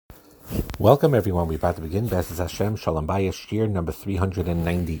Welcome, everyone. We're about to begin Bayis Hashem Shalom Bayis year number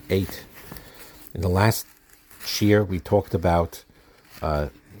 398. In the last year, we talked about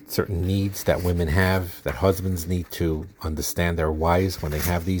certain needs that women have, that husbands need to understand their wives when they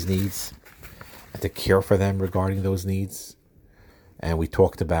have these needs, and to care for them regarding those needs. And we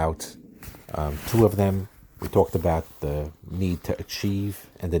talked about two of them. We talked about the need to achieve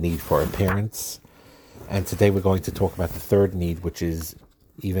and the need for appearance. And today we're going to talk about the third need, which is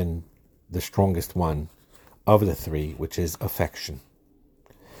even the strongest one of the three, which is affection.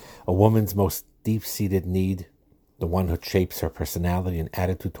 A woman's most deep-seated need, the one that shapes her personality and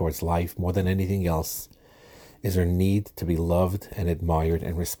attitude towards life more than anything else, is her need to be loved and admired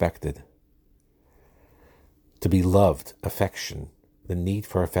and respected. To be loved, affection, the need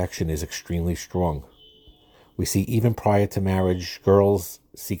for affection is extremely strong. We see even prior to marriage, girls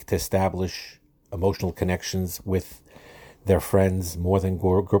seek to establish emotional connections with their friends more than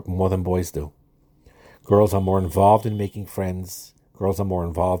boys do. Girls are more involved in making friends. Girls are more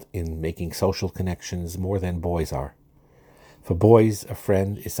involved in making social connections more than boys are. For boys, a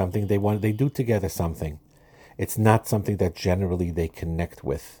friend is something they do together something. It's not something that generally they connect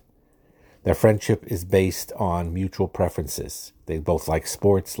with. Their friendship is based on mutual preferences. They both like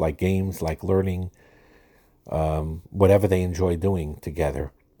sports, like games, like learning, whatever they enjoy doing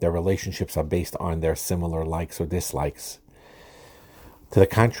together. Their relationships are based on their similar likes or dislikes. To the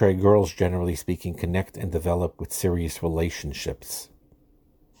contrary, girls, generally speaking, connect and develop with serious relationships.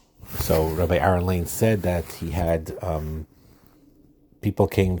 So Rabbi Aaron Lane said that he had people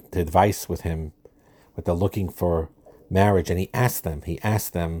came to advice with him, but they're looking for marriage, and he asked them,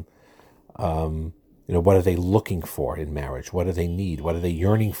 what are they looking for in marriage? What do they need? What are they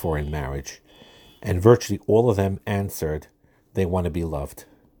yearning for in marriage? And virtually all of them answered, they want to be loved.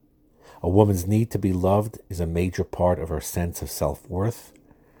 A woman's need to be loved is a major part of her sense of self-worth.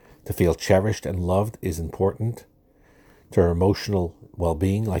 To feel cherished and loved is important to her emotional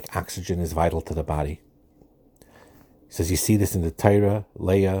well-being, like oxygen is vital to the body. He says, you see this in the Torah,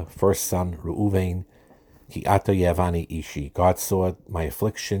 Leah, first son, Reuven, Ki ato yavani ishi. God saw my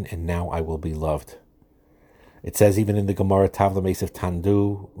affliction, and now I will be loved. It says even in the Gemara, Tav l'meis of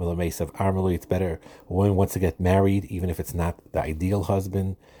Tandu, l'meis of Armelu, it's better a woman wants to get married, even if it's not the ideal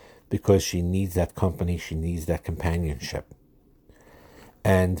husband, because she needs that company, she needs that companionship.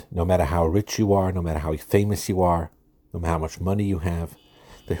 And no matter how rich you are, no matter how famous you are, no matter how much money you have,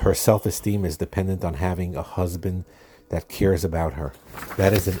 her self-esteem is dependent on having a husband that cares about her.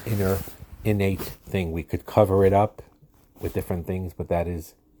 That is an inner, innate thing. We could cover it up with different things, but that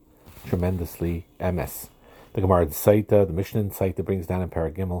is tremendously emes. The Gemara in Saita, the Mishnah in Saita brings down in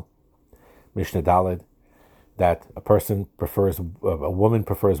Paragimel, Mishnah Daled, that a woman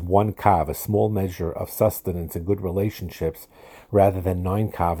prefers one kav, a small measure of sustenance and good relationships, rather than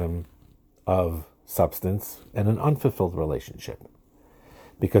 9 kavim of substance and an unfulfilled relationship.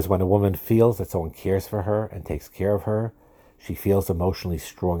 Because when a woman feels that someone cares for her and takes care of her, she feels emotionally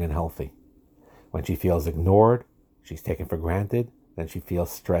strong and healthy. When she feels ignored, she's taken for granted, then she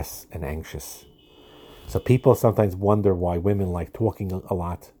feels stressed and anxious. So people sometimes wonder why women like talking a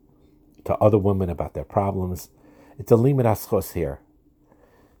lot to other women about their problems. It's a limit aschos here.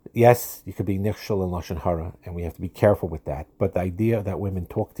 Yes, you could be nichshel and lashon hara, and we have to be careful with that. But the idea that women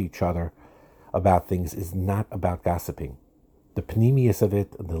talk to each other about things is not about gossiping. The pnimius of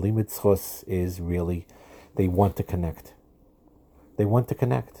it, the limit schos, is really they want to connect. They want to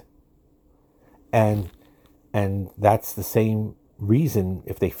connect, and that's the same reason.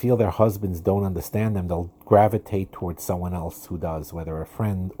 If they feel their husbands don't understand them, they'll gravitate towards someone else who does, whether a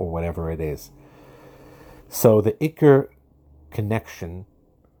friend or whatever it is. So the ikar connection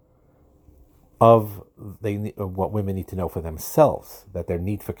of what women need to know for themselves, that their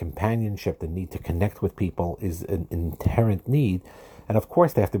need for companionship, the need to connect with people, is an inherent need. And of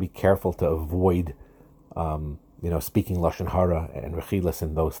course they have to be careful to avoid speaking lashon hara and rechilas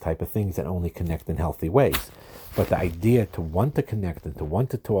and those type of things, and only connect in healthy ways. But the idea to want to connect and to want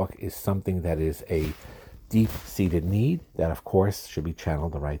to talk is something that is a deep-seated need that, of course, should be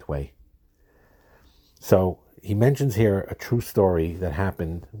channeled the right way. So he mentions here a true story that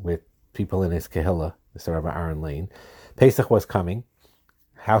happened with people in his kehillah, Mr. Rabbi Aaron Lane. Pesach was coming.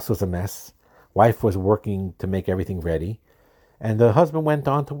 House was a mess. Wife was working to make everything ready. And the husband went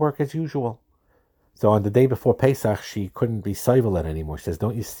on to work as usual. So on the day before Pesach, she couldn't be soivelet anymore. She says,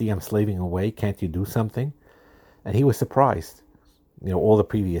 don't you see I'm slaving away? Can't you do something? And he was surprised. All the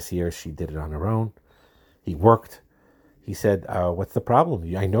previous years she did it on her own. He worked. He said, what's the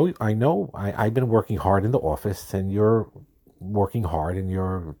problem? I know. I've been working hard in the office, and you're working hard, and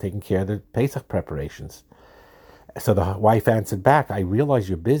you're taking care of the Pesach preparations. So the wife answered back, I realize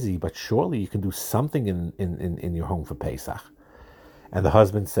you're busy, but surely you can do something in your home for Pesach. And the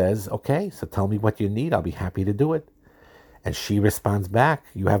husband says, okay, so tell me what you need. I'll be happy to do it. And she responds back,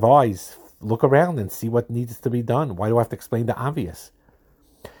 you have eyes. Look around and see what needs to be done. Why do I have to explain the obvious?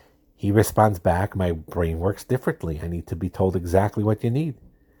 He responds back, my brain works differently. I need to be told exactly what you need.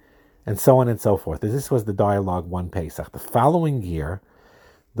 And so on and so forth. This was the dialogue one Pesach. The following year,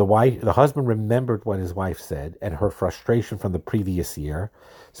 the husband remembered what his wife said and her frustration from the previous year.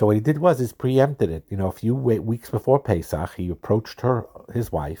 So what he did was preempted it. A few weeks before Pesach, he approached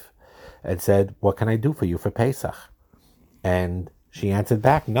his wife, and said, what can I do for you for Pesach? And she answered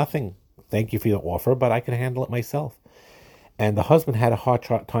back, nothing. Thank you for your offer, but I can handle it myself. And the husband had a hard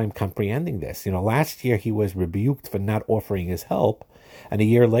time comprehending this. Last year he was rebuked for not offering his help, and a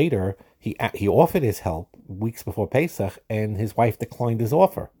year later he offered his help weeks before Pesach, and his wife declined his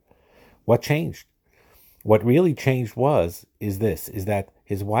offer. What changed? What really changed is that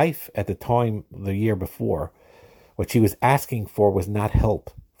his wife at the time, the year before, what she was asking for was not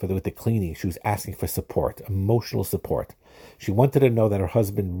help with the cleaning. She was asking for support, emotional support. She wanted to know that her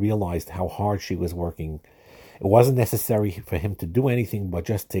husband realized how hard she was working. It wasn't necessary for him to do anything but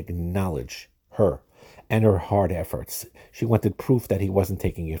just to acknowledge her and her hard efforts. She wanted proof that he wasn't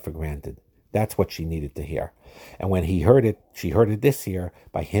taking it for granted. That's what she needed to hear. And when she heard it this year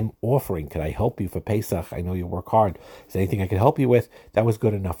by him offering, could I help you for Pesach? I know you work hard. Is there anything I could help you with? That was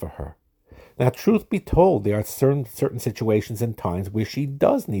good enough for her. Now, truth be told, there are certain situations and times where she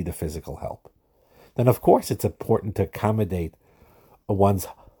does need the physical help. Then, of course, it's important to accommodate one's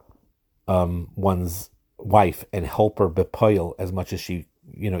wife and help her bepoil as much as she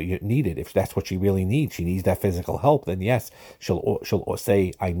need it. If that's what she really needs, she needs that physical help, then yes, she'll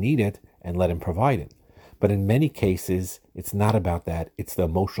say, I need it, and let him provide it. But in many cases, it's not about that. It's the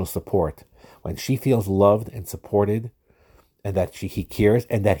emotional support. When she feels loved and supported, and that he cares,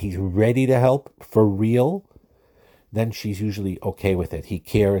 and that he's ready to help for real, then she's usually okay with it. He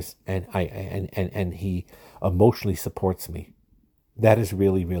cares, and he emotionally supports me. That is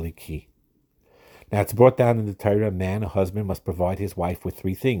really, really key. Now, it's brought down in the Torah, a husband, must provide his wife with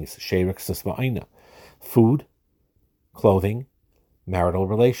three things: sherik susma'ina, food, clothing, marital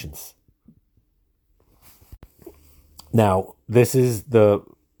relations. Now, these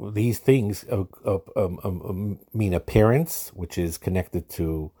things mean appearance, which is connected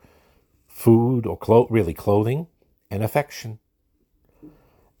to food or clothing, and affection.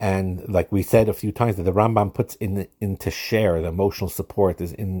 And like we said a few times, that the Rambam puts into share, the emotional support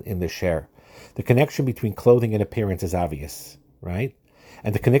is in the share. The connection between clothing and appearance is obvious, right?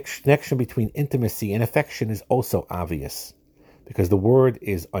 And the connection between intimacy and affection is also obvious, because the word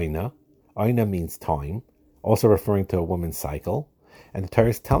is aina. Aina means time, also referring to a woman's cycle. And the Torah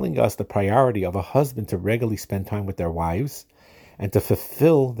is telling us the priority of a husband to regularly spend time with their wives and to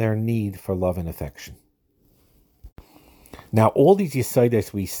fulfill their need for love and affection. Now, all these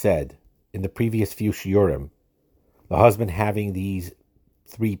Yesodis we said in the previous few shiurim, the husband having these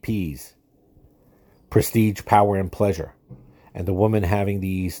 3 P's, prestige, power, and pleasure, and the woman having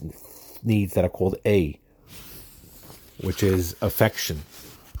these needs that are called A, which is affection,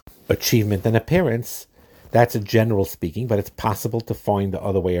 achievement, and appearance. That's a general speaking, but it's possible to find the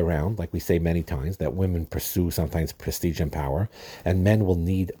other way around, like we say many times, that women pursue sometimes prestige and power, and men will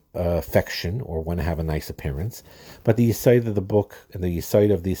need affection or want to have a nice appearance. But the side of the book and the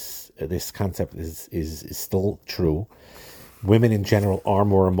side of this concept is still true. Women in general are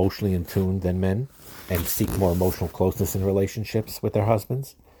more emotionally in tune than men and seek more emotional closeness in relationships with their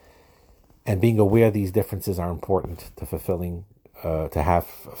husbands. And being aware of these differences are important to have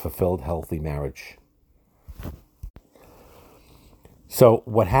a fulfilled, healthy marriage. So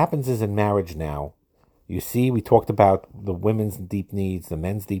what happens is in marriage now, you see, we talked about the women's deep needs, the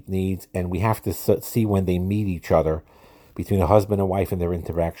men's deep needs, and we have to see when they meet each other, between a husband and wife and their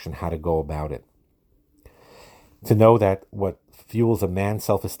interaction, how to go about it. To know that what fuels a man's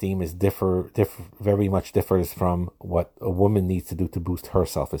self-esteem is very much differs from what a woman needs to do to boost her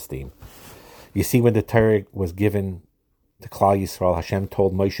self-esteem. You see, when the Torah was given to Klal Yisrael, Hashem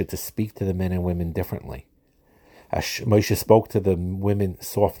told Moshe to speak to the men and women differently. Moshe spoke to the women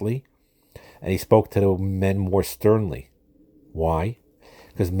softly, and he spoke to the men more sternly. Why?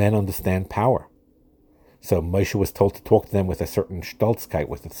 Because men understand power. So Moshe was told to talk to them with a certain stolzkeit,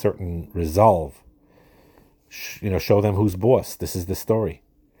 with a certain resolve. Show them who's boss. This is the story.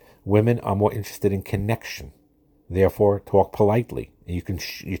 Women are more interested in connection. Therefore, talk politely. And you can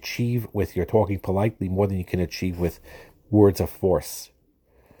achieve with your talking politely more than you can achieve with words of force.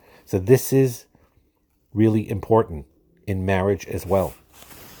 So this is really important in marriage as well.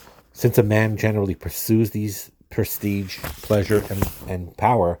 Since a man generally pursues these prestige, pleasure, and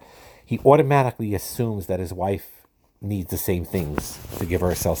power, he automatically assumes that his wife needs the same things to give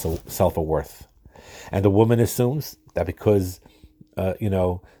her self-worth. And the woman assumes that because,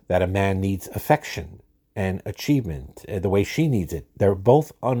 that a man needs affection and achievement the way she needs it. They're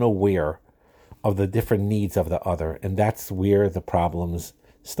both unaware of the different needs of the other, and that's where the problems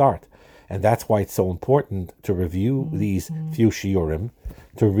start. And that's why it's so important to review these few shiurim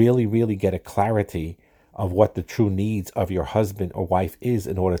to really, really get a clarity of what the true needs of your husband or wife is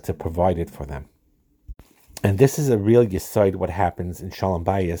in order to provide it for them. And this is a real yesod what happens in sholom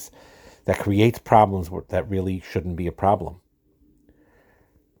bayis that creates problems that really shouldn't be a problem.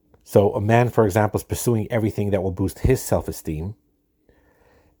 So a man, for example, is pursuing everything that will boost his self-esteem,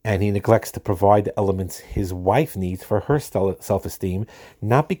 and he neglects to provide the elements his wife needs for her self-esteem,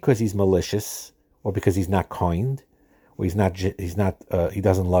 not because he's malicious or because he's not kind, or he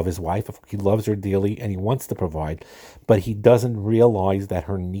doesn't love his wife. He loves her dearly and he wants to provide, but he doesn't realize that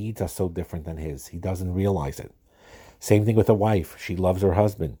her needs are so different than his. He doesn't realize it. Same thing with a wife. She loves her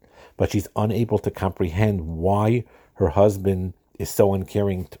husband, but she's unable to comprehend why her husband is so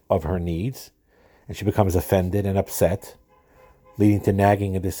uncaring of her needs, and she becomes offended and upset, leading to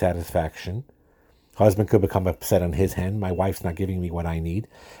nagging and dissatisfaction. Husband could become upset on his end. My wife's not giving me what I need.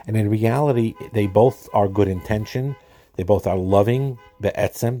 And in reality, they both are good intention. They both are loving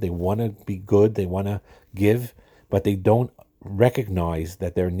be'etzem. They want to be good. They want to give, but they don't recognize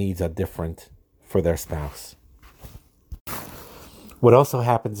that their needs are different for their spouse. What also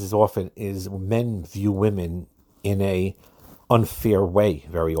happens is men view women in a unfair way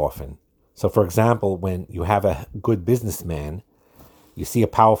very often. So, for example, when you have a good businessman, you see a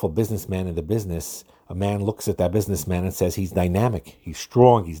powerful businessman in the business, a man looks at that businessman and says he's dynamic, he's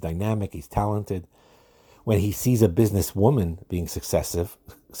strong, he's dynamic, he's talented. When he sees a businesswoman being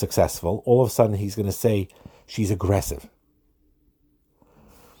successful, all of a sudden he's going to say she's aggressive.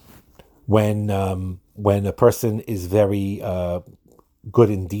 When a person is very good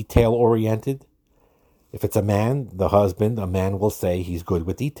and detail-oriented, if it's a man, a man will say he's good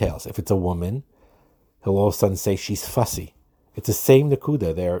with details. If it's a woman, he'll all of a sudden say she's fussy. It's the same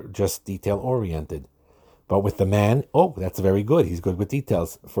nakuda. They're just detail-oriented. But with the man, oh, that's very good. He's good with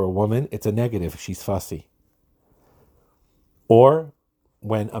details. For a woman, it's a negative. She's fussy. Or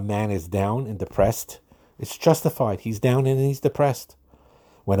when a man is down and depressed, it's justified. He's down and he's depressed.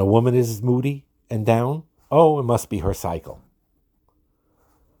 When a woman is moody and down, oh, it must be her cycle.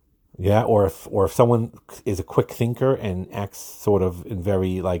 Yeah, or if someone is a quick thinker and acts sort of in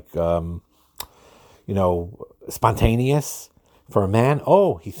very spontaneous. For a man,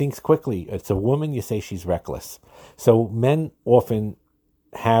 oh, he thinks quickly. It's a woman, you say she's reckless. So men often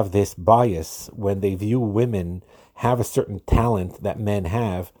have this bias when they view women have a certain talent that men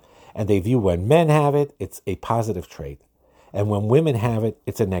have, and they view when men have it, it's a positive trait. And when women have it,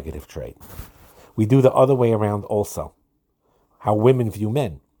 it's a negative trait. We do the other way around also. How women view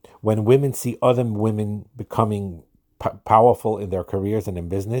men. When women see other women becoming powerful in their careers and in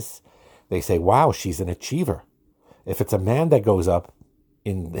business, they say, wow, she's an achiever. If it's a man that goes up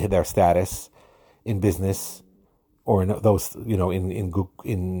in their status in business or in those,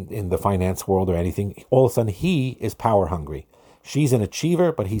 in the finance world or anything, all of a sudden he is power hungry. She's an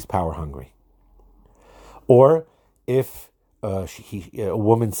achiever, but he's power hungry. Or if a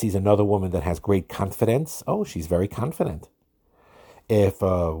woman sees another woman that has great confidence, oh, she's very confident. If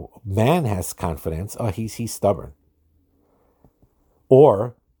a man has confidence, he's stubborn.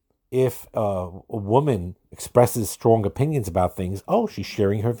 Or if a woman expresses strong opinions about things, oh, she's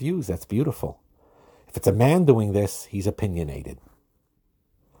sharing her views. That's beautiful. If it's a man doing this, he's opinionated.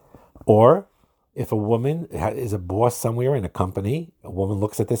 Or if a woman is a boss somewhere in a company, a woman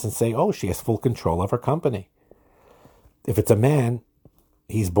looks at this and say, oh, she has full control of her company. If it's a man,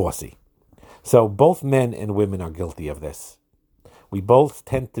 he's bossy. So both men and women are guilty of this. We both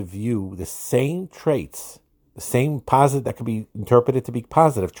tend to view the same traits, the same positive that could be interpreted to be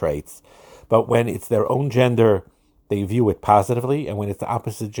positive traits, but when it's their own gender, they view it positively, and when it's the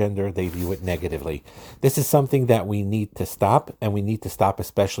opposite gender, they view it negatively. This is something that we need to stop, and we need to stop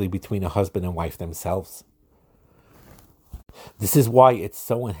especially between a husband and wife themselves. This is why it's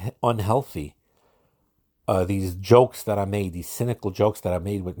so unhealthy. These jokes that are made, these cynical jokes that are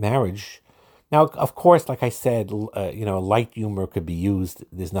made with marriage. Now, of course, like I said, light humor could be used.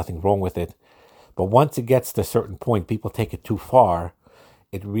 There's nothing wrong with it. But once it gets to a certain point, people take it too far.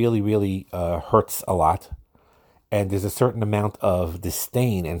 It really, really hurts a lot. And there's a certain amount of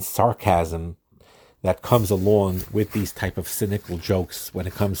disdain and sarcasm that comes along with these type of cynical jokes when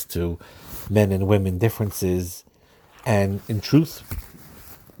it comes to men and women differences. And in truth,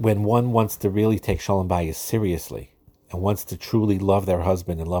 when one wants to really take sholom bayis seriously and wants to truly love their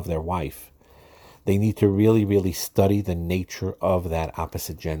husband and love their wife, they need to really, really study the nature of that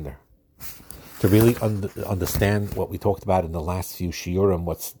opposite gender. To really understand what we talked about in the last few shiurim,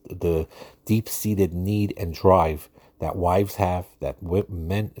 what's the deep-seated need and drive that wives have, that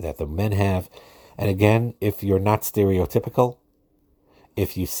the men have. And again, if you're not stereotypical,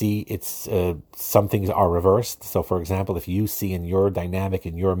 if you see it's some things are reversed. So, for example, if you see in your dynamic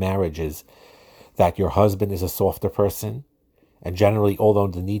in your marriages that your husband is a softer person, and generally, although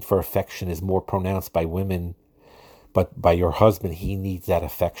the need for affection is more pronounced by women, but by your husband, he needs that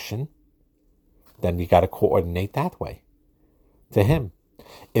affection, then you got to coordinate that way to him.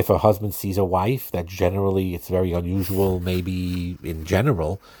 If a husband sees a wife that generally, it's very unusual, maybe in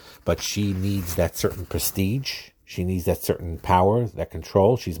general, but she needs that certain prestige, she needs that certain power, that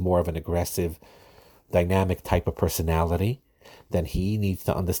control, she's more of an aggressive, dynamic type of personality, then he needs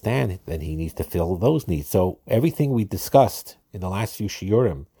to understand, then he needs to fill those needs. So everything we discussed in the last few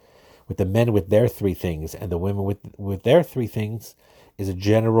shiurim, with the men with their three things and the women with their three things, is a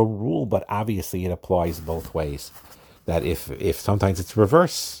general rule, but obviously it applies both ways. That if sometimes it's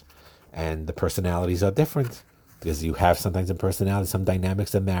reverse and the personalities are different, because you have sometimes in personality, some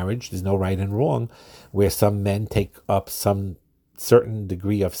dynamics of marriage, there's no right and wrong, where some men take up some certain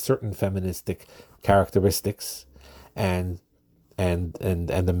degree of certain feministic characteristics, and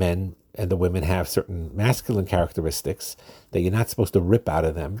the men and the women have certain masculine characteristics that you're not supposed to rip out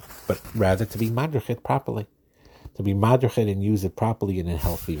of them, but rather to be madrichet properly. To be madrichet and use it properly in a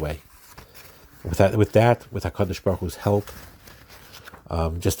healthy way. With HaKadosh Baruch Hu's help,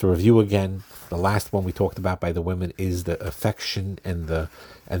 just to review again, the last one we talked about by the women is the affection and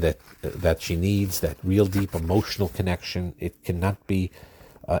that she needs, that real deep emotional connection. It cannot be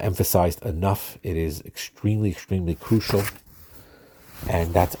emphasized enough. It is extremely, extremely crucial,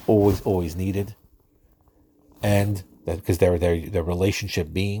 and that's always, always needed. And that because they're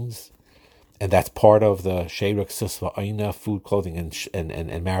relationship beings. And that's part of the Sheirek Susva Aina, food, clothing,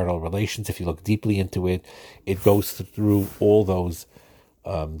 and marital relations. If you look deeply into it, it goes through all those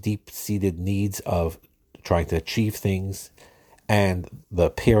deep-seated needs of trying to achieve things, and the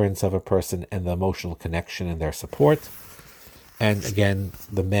appearance of a person, and the emotional connection and their support. And again,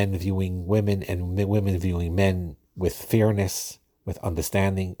 the men viewing women and women viewing men with fairness, with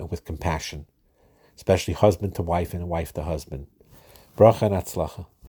understanding, and with compassion, especially husband to wife and wife to husband. Bracha and atzlacha.